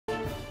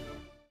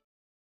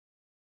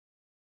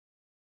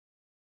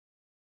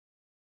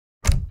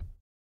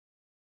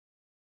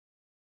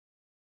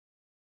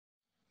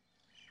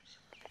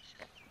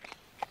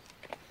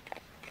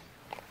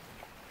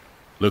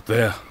Look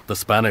there, the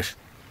Spanish.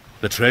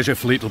 The treasure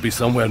fleet will be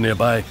somewhere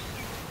nearby.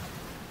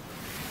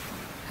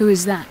 Who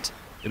is that?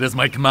 It is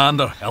my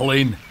commander,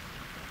 Elaine.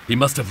 He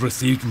must have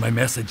received my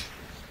message.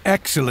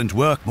 Excellent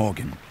work,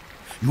 Morgan.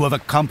 You have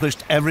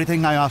accomplished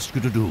everything I asked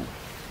you to do.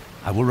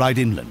 I will ride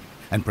inland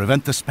and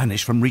prevent the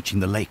Spanish from reaching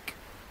the lake.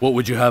 What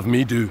would you have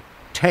me do?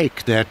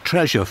 Take their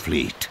treasure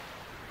fleet.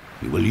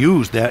 We will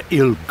use their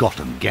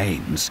ill-gotten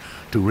gains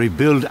to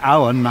rebuild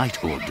our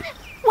knighthood.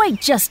 Wait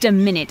just a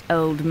minute,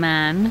 old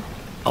man.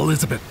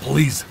 Elizabeth,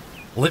 please,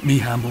 let me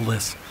handle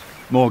this.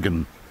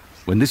 Morgan,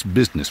 when this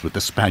business with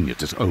the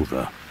Spaniards is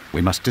over,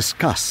 we must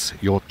discuss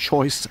your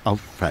choice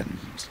of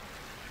friends.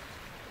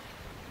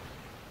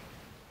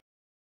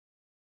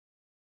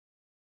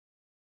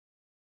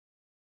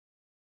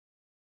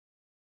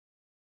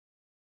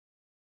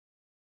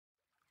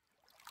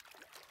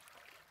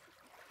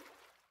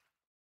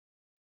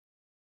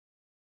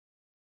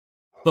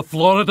 The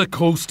Florida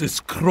coast is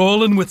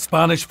crawling with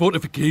Spanish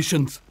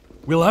fortifications.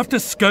 We'll have to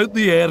scout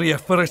the area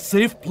for a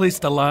safe place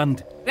to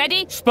land.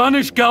 Ready?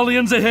 Spanish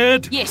galleons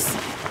ahead! Yes.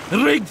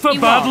 Rigged for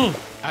battle!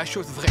 Come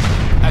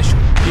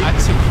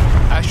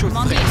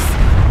on, yes.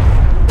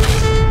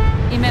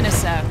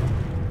 Imeniso.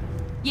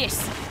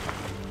 Yes.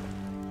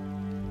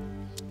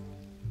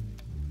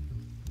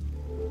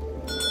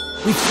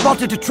 We've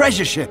spotted a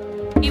treasure ship.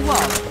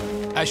 Iwal.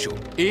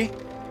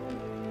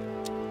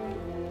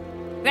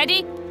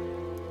 Ready?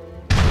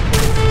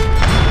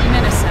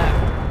 Imeniso.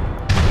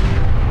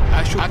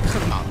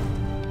 Come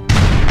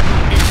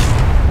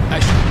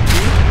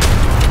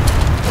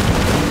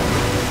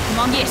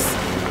on, yes.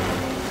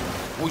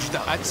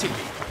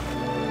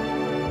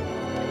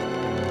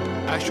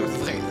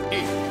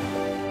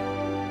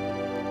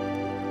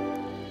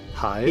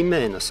 Hi,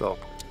 Imeniso.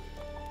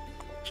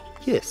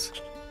 Yes.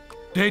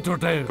 Date or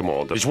dale. Come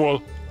on, this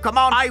wall. Come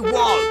on, I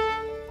wall.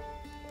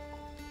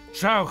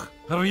 Shauch,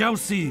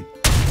 Ryausi.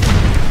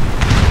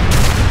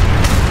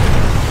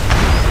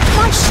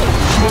 My ship!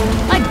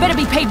 I'd better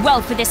be paid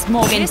well for this,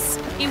 Morgan. Yes,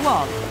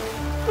 Iwal.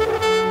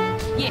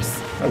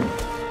 Yes.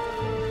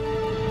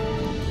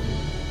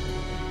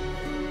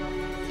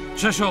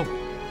 Cheshel.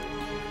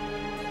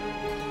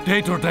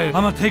 Date or dale.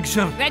 I'm a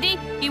tigsher. Ready?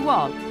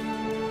 Iwal.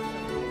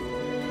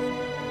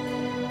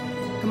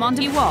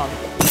 Commander Iwal.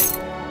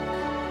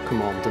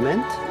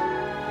 Commandment?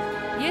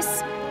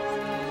 Yes.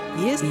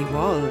 Yes,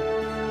 Iwal.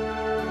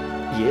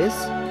 Yes.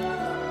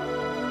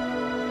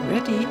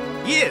 Ready?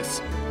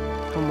 Yes.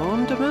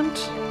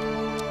 Commandment?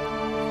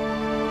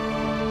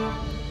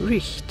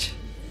 Richt.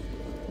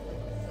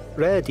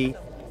 Ready.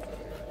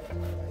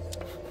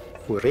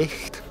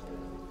 Recht.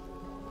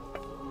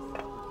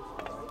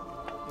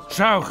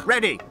 Shauch.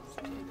 Ready.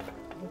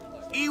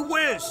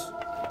 E-whiz.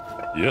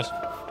 Yes.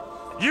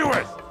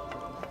 US.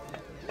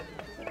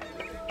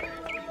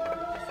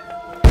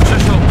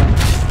 Cheshel.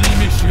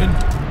 Mission.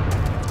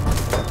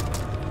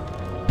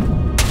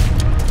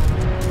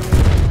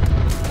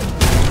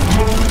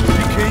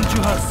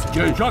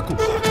 Jaku.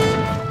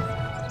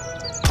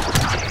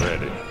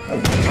 Ready.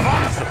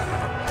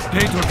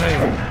 Date or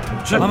dale.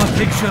 I'm a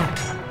tigsher.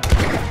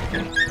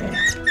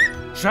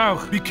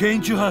 Shauch. Be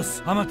kind to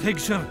us. I'm a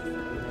tigsher.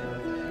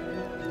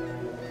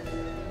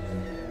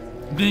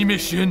 The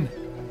mission.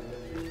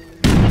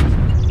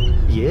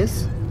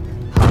 Yes.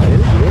 Heil,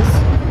 yes.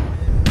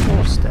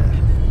 Forster.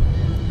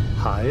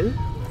 Heil.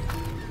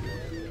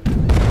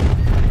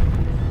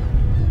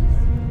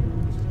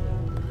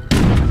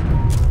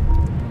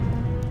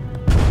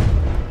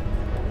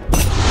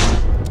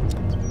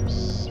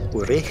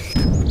 Recht.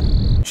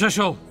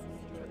 Cheshel.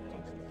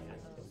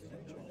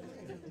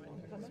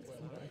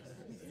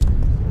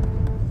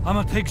 I'm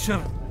a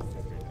tigsher.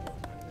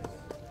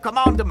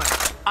 Commandment.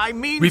 I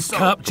mean We've so.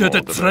 captured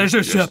a treasure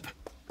Yes. ship.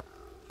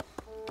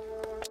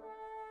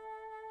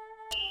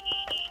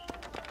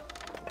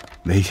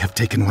 They have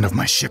taken one of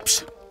my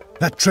ships.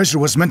 That treasure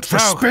was meant for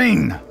How?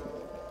 Spain.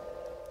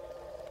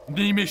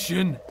 The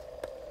mission.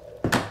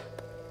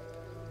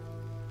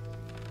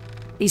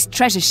 These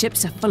treasure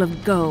ships are full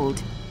of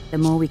gold. The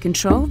more we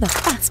control, the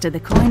faster the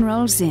coin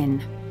rolls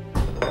in.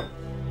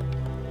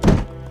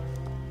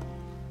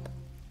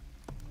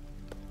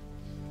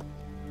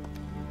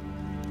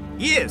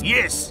 Yes.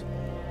 Yes.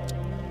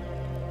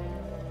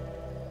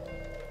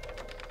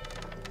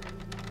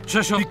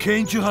 Cheshel. Be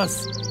kind to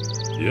us.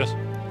 Yes.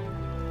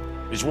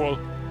 This wall.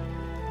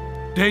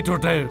 Date or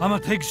dale. I'm a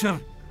tigsher.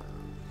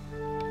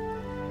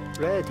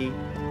 Ready.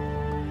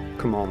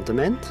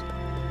 Commandment.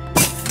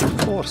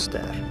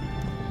 Forster.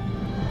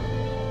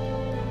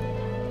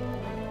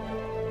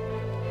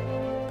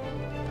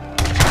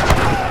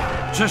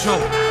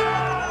 Cheshel.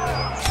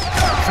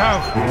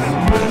 Shauch.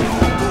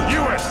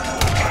 US.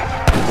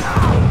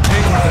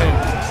 Date or dale.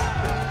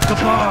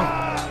 Kabar.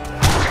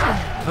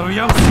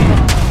 Ryausi.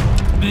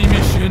 The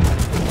mission.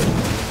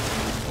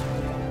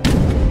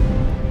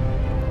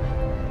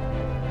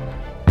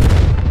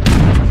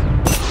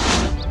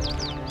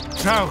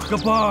 Shauch.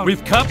 Kabar.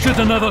 We've captured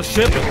another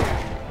ship.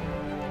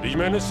 Die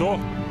men is zo.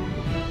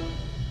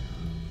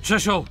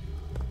 Cheshel.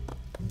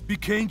 Be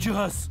kind to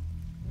us.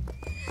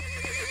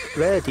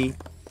 Ready.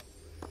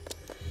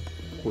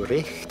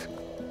 Recht.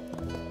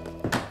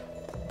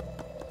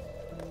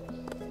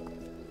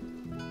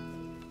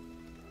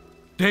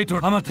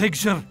 Dator,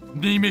 Hammertexer,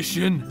 die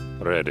mission.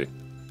 Ready.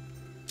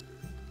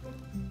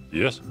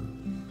 Yes.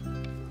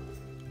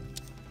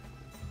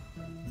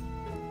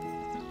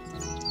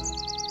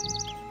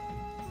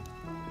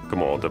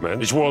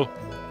 Commandment. Ich wohl.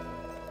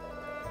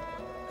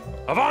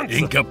 Avance!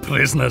 Inca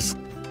prisoners.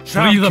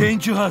 Free them.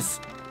 Dangerous.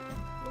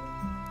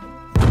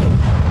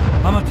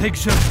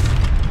 Hammertexer.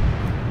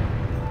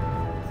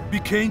 Be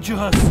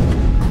dangerous.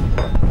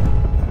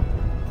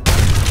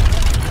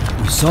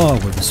 We saw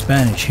where the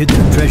Spanish hid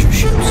their treasure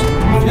ships.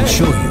 We'll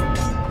show you.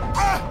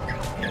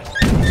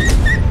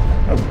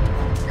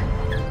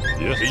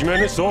 Yes, ich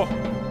meine so.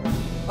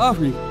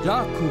 Afri,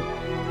 Yaku,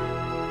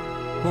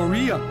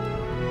 Korea.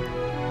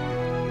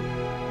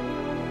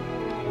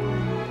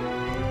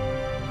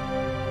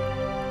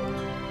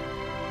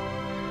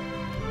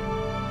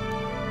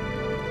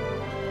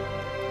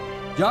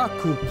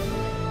 Yaku,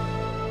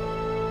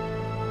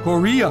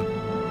 Korea.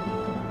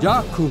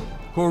 Yaku,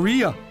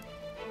 Korea.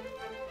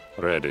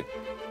 Ready.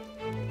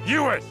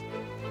 US!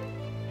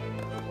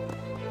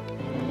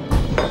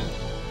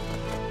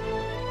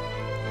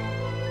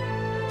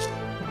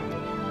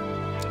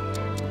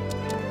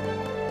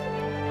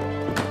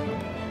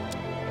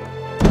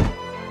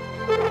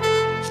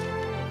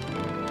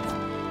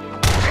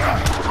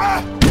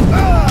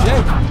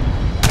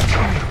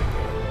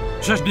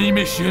 Just the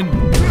mission.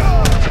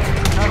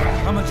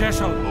 I'm a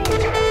Jessel.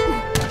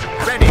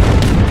 Ready.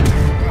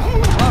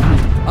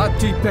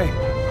 Atipe.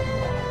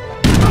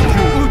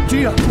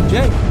 Utia.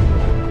 Jay.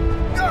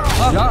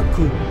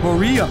 Yaku,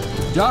 Korea.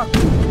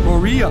 Yaku,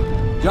 Korea.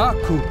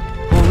 Yaku,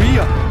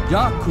 Korea.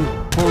 Yaku,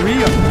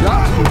 Korea.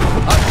 Yaku,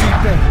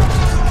 Atipe.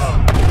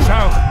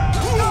 South.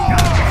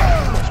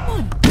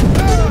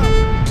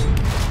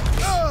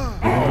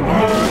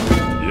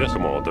 Yes,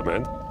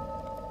 commandment.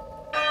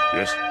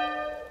 Yes.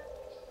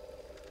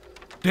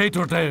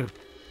 Dator there.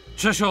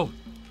 Cecil.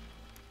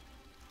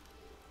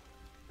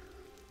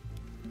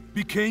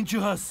 Be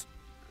dangerous.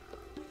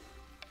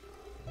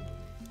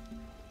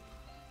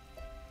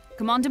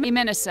 Commander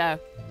Jimenez.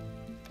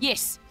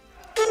 Yes.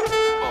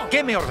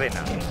 ¿Qué me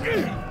ordena?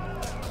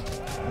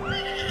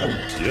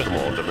 Yes,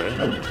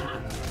 commandment.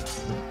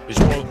 Ich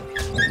wohl.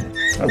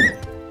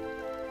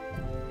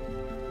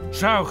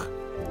 South.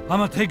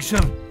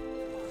 Hammertexer.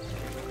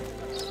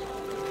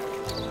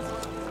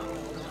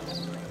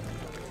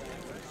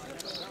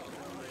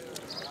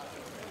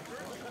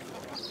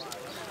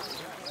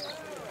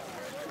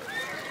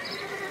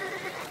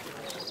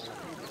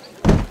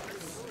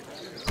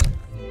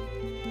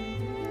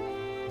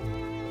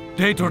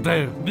 Dator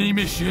there, the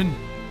mission.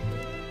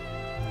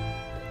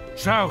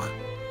 South.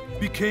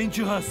 Be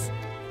dangerous.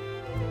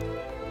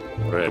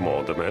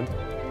 Commandment.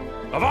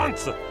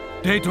 Avance!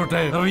 Dator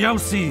there,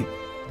 Ryausi.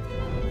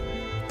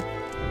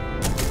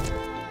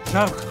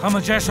 South,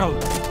 Hamajeshal.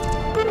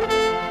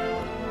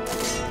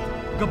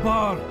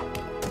 Gabar.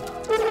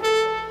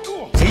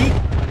 Sí.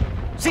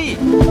 Sí.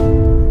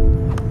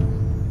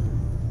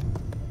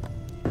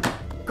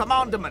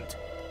 Commandment.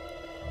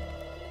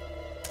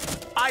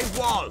 I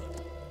wall.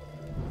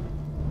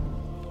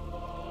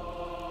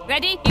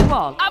 Ready? You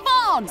all.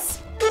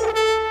 Avance!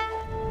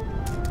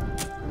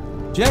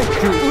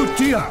 Jaku,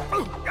 Utia.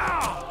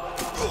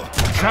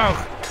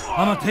 South,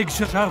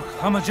 Hammertexer. South, ¿Qué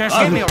me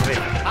Hamajeshal.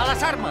 ordena? A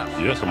las armas.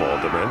 Yes,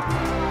 commandment.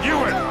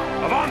 US!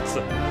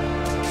 Avance!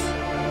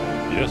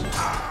 Yes.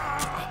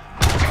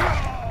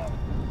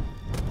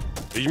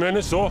 Ich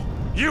meine so.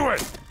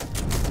 US!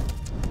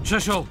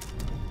 Cecil.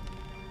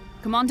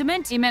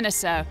 Commandment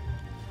Jimenez.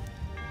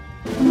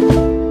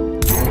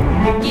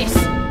 Yes.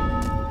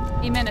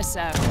 Jimenez.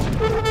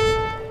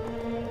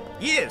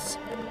 Yes.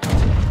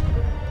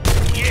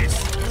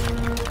 Yes.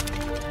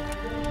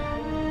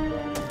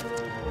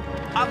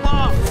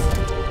 Avance.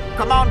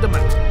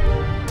 Commandment.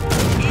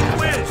 In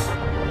west.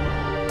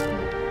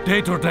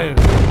 Dator there.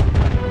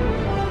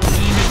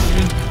 The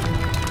mission.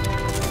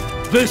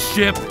 This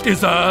ship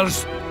is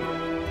ours.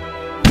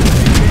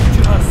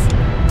 Dangerous.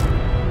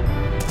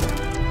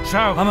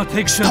 South,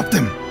 Hammertexer. Stop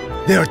them!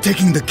 They are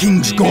taking the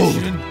king's gold.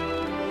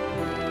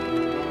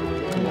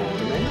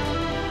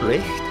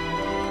 Recht.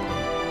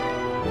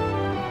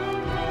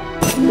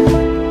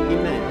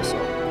 Jimenez.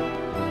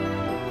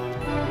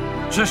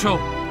 Cecil.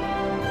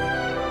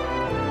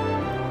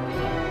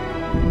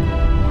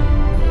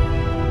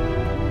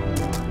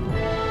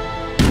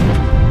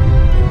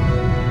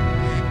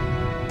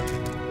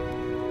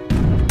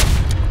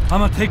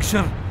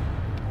 Hammertexer.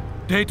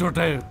 Dator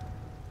there.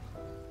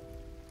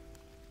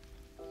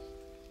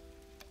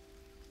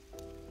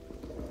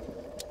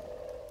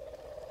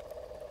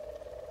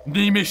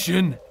 The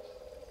mission.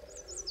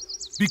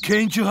 Be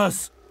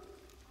dangerous.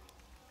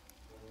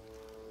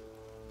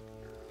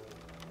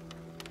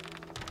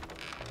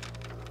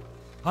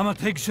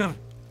 Hammertexer.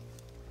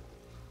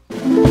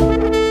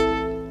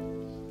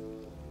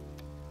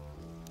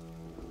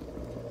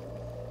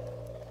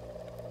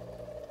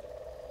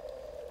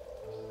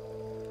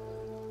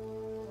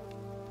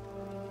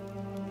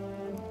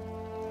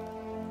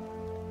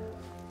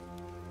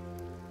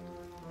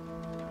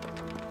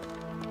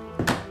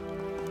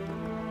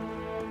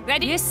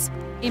 Ready? Yes.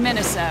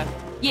 Imeniso.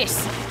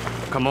 Yes.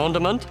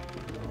 Commandement?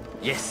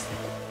 Yes.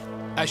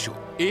 Ashu.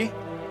 E.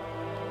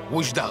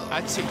 Wujdal.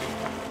 Atsi.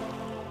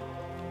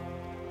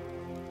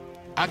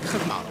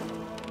 Akhrmal.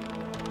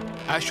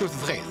 Ashu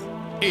Vred.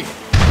 E.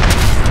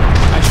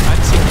 Ashu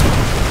Atsi.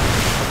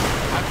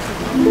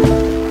 Akhrmal.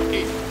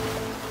 E.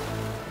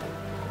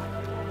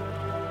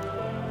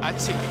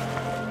 Atsi.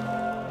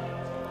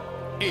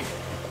 E.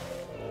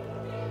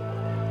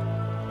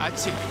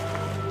 Atsi.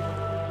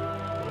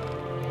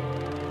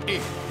 E.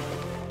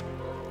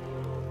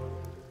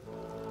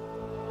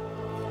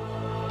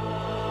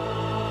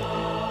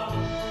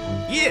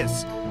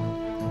 Yes.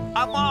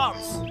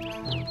 Avance.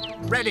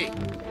 Ready.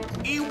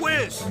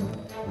 E-whiz.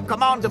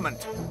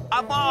 Commandment.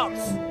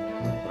 Avance.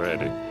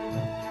 Ready.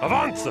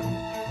 Avance!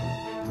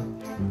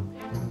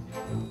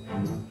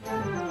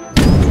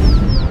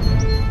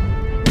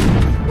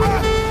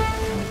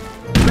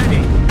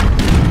 Ready.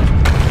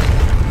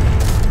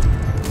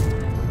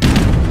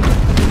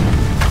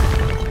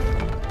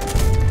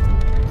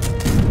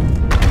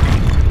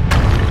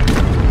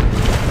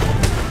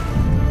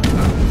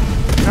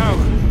 Now,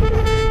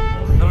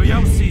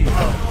 Royamsi.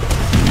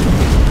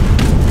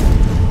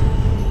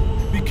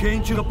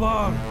 Became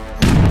Jirabar.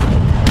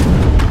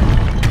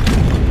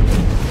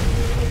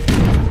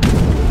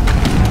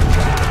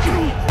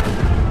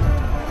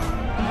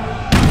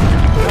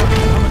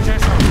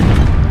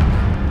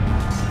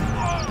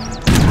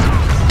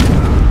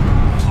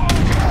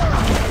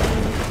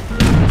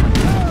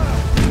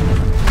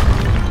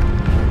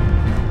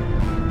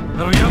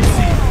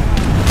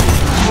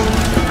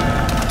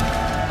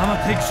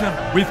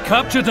 We've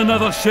captured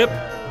another ship.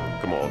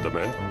 Commander,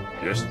 men.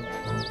 Yes.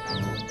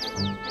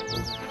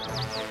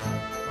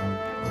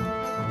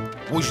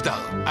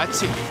 Wujdal.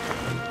 Atsi.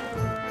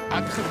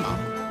 Akhrmal.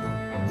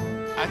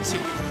 Atsi.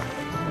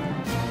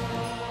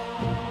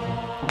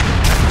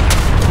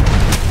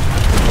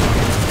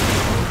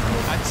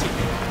 Atsi.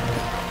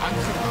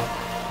 Akhrmal.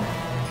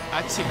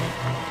 Atsi.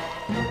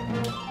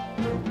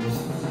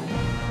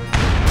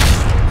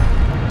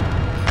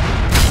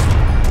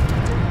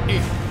 E.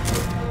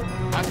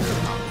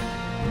 Akhrmal.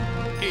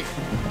 E.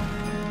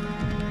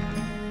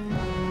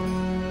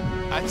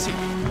 Atsi.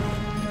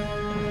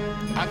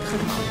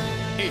 Akhrmal.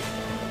 E.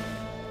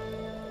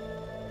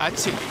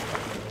 Atsi.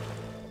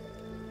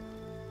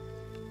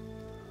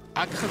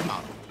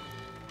 Akhrmal.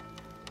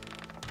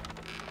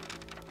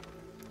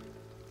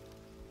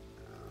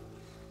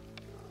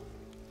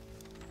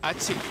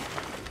 Atsi.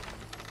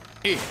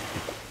 E.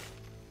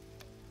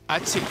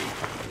 Atsi.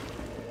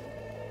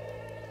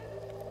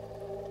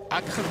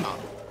 Akhrmal.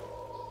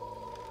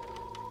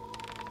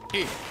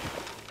 E.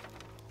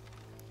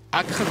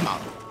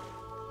 Akhrmal.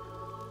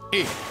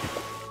 E.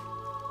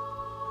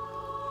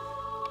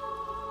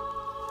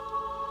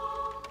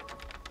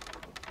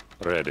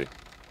 Ready.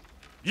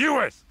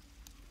 US!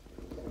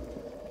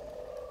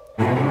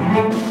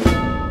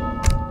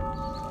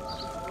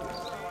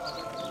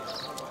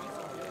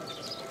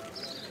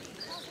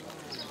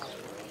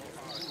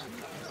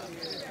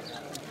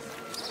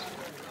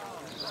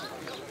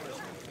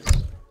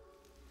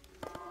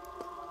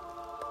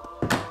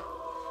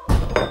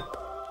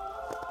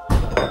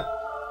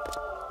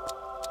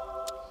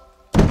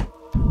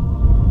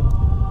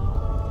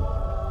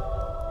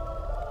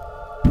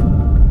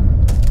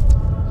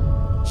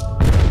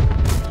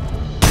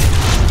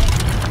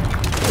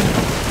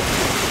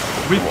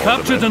 We've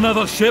captured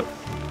another ship.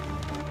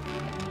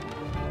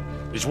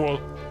 Ich wohl.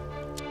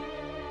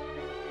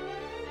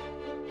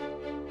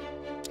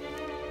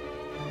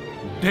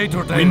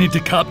 We need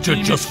to capture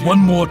just one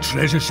more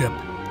treasure ship.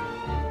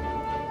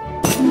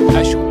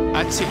 Ashu.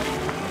 Atsi.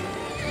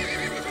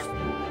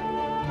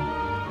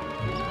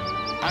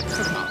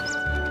 Akhrmal.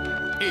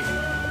 E.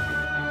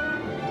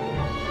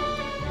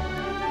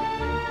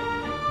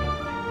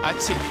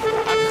 Atsi.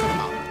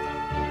 Akhrmal.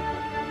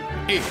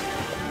 E.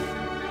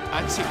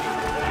 Atsi.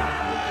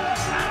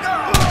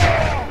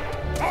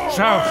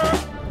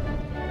 Sheriff!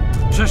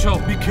 Przyszedł,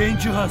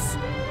 wykręcił us.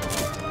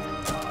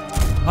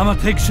 I'm a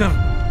picture.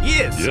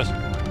 Yes. Yes.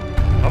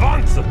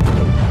 Avance!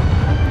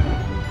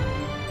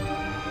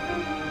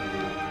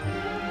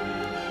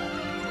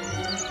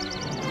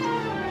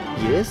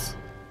 Yes.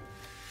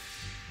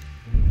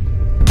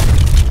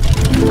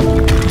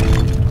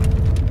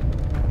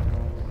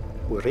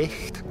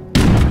 Recht.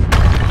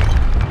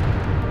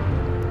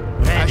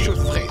 Ashu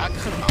Vred.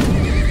 Akhrmal.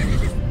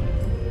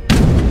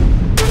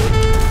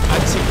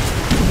 Atsi.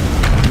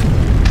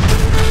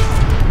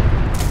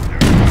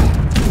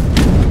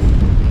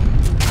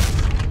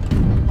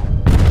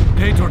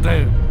 Gator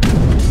down.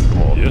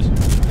 Come on. Yes.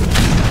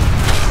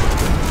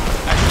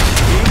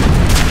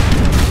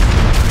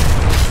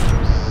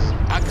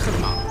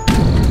 Akhrmal.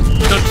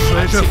 The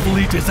treasure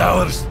fleet is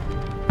ours.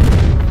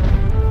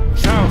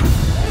 Sheriff!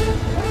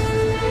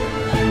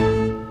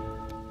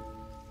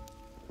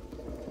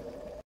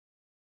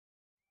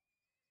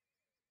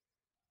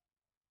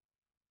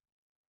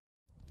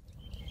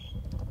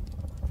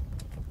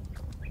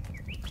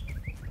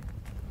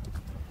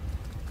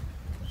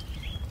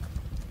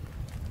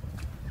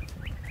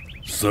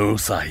 So,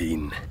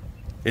 Sahin,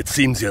 it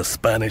seems your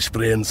Spanish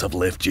friends have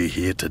left you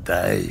here to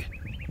die.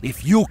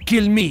 If you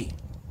kill me,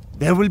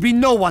 there will be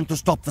no one to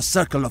stop the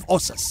Circle of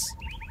Ossus.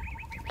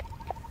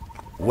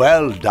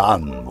 Well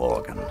done,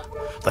 Morgan.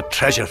 The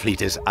treasure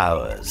fleet is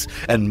ours,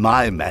 and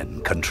my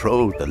men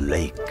control the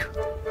lake.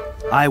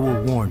 I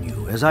will warn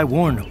you, as I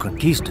warned the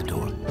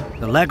conquistador.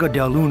 The Lago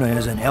del Luna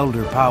is an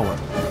elder power.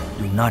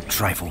 Do not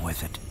trifle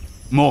with it.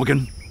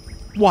 Morgan,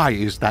 why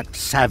is that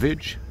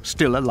savage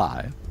still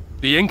alive?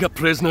 The Inca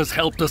prisoners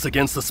helped us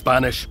against the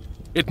Spanish.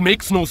 It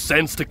makes no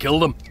sense to kill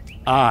them.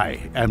 I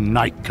am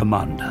Knight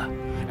Commander,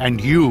 and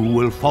you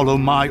will follow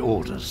my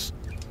orders.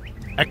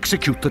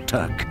 Execute the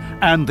Turk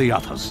and the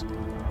others,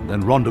 then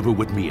rendezvous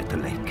with me at the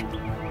lake.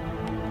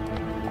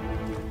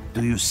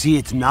 Do you see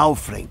it now,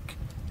 Frank?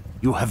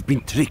 You have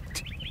been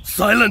tricked.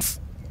 Silence!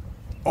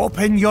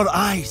 Open your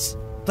eyes.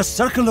 The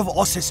Circle of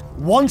Ossus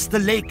wants the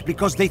lake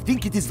because they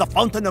think it is the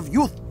fountain of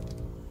youth.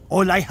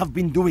 All I have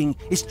been doing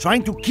is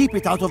trying to keep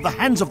it out of the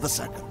hands of the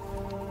Circle.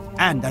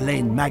 And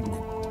Alain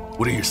Magnan.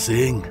 What are you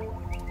saying?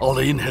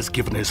 Alain has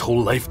given his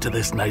whole life to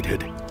this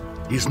knighthood.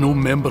 He's no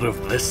member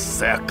of this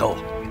circle.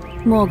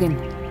 Morgan,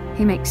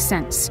 he makes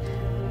sense.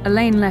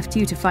 Alain left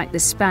you to fight the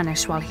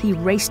Spanish while he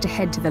raced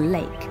ahead to the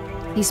lake.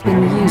 He's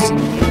been using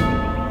you.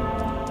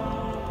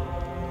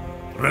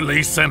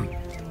 Release him.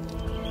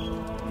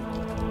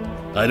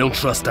 I don't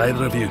trust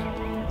either of you,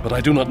 but I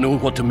do not know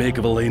what to make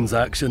of Alain's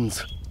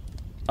actions.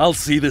 I'll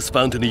see this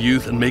fountain of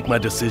youth and make my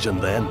decision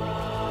then.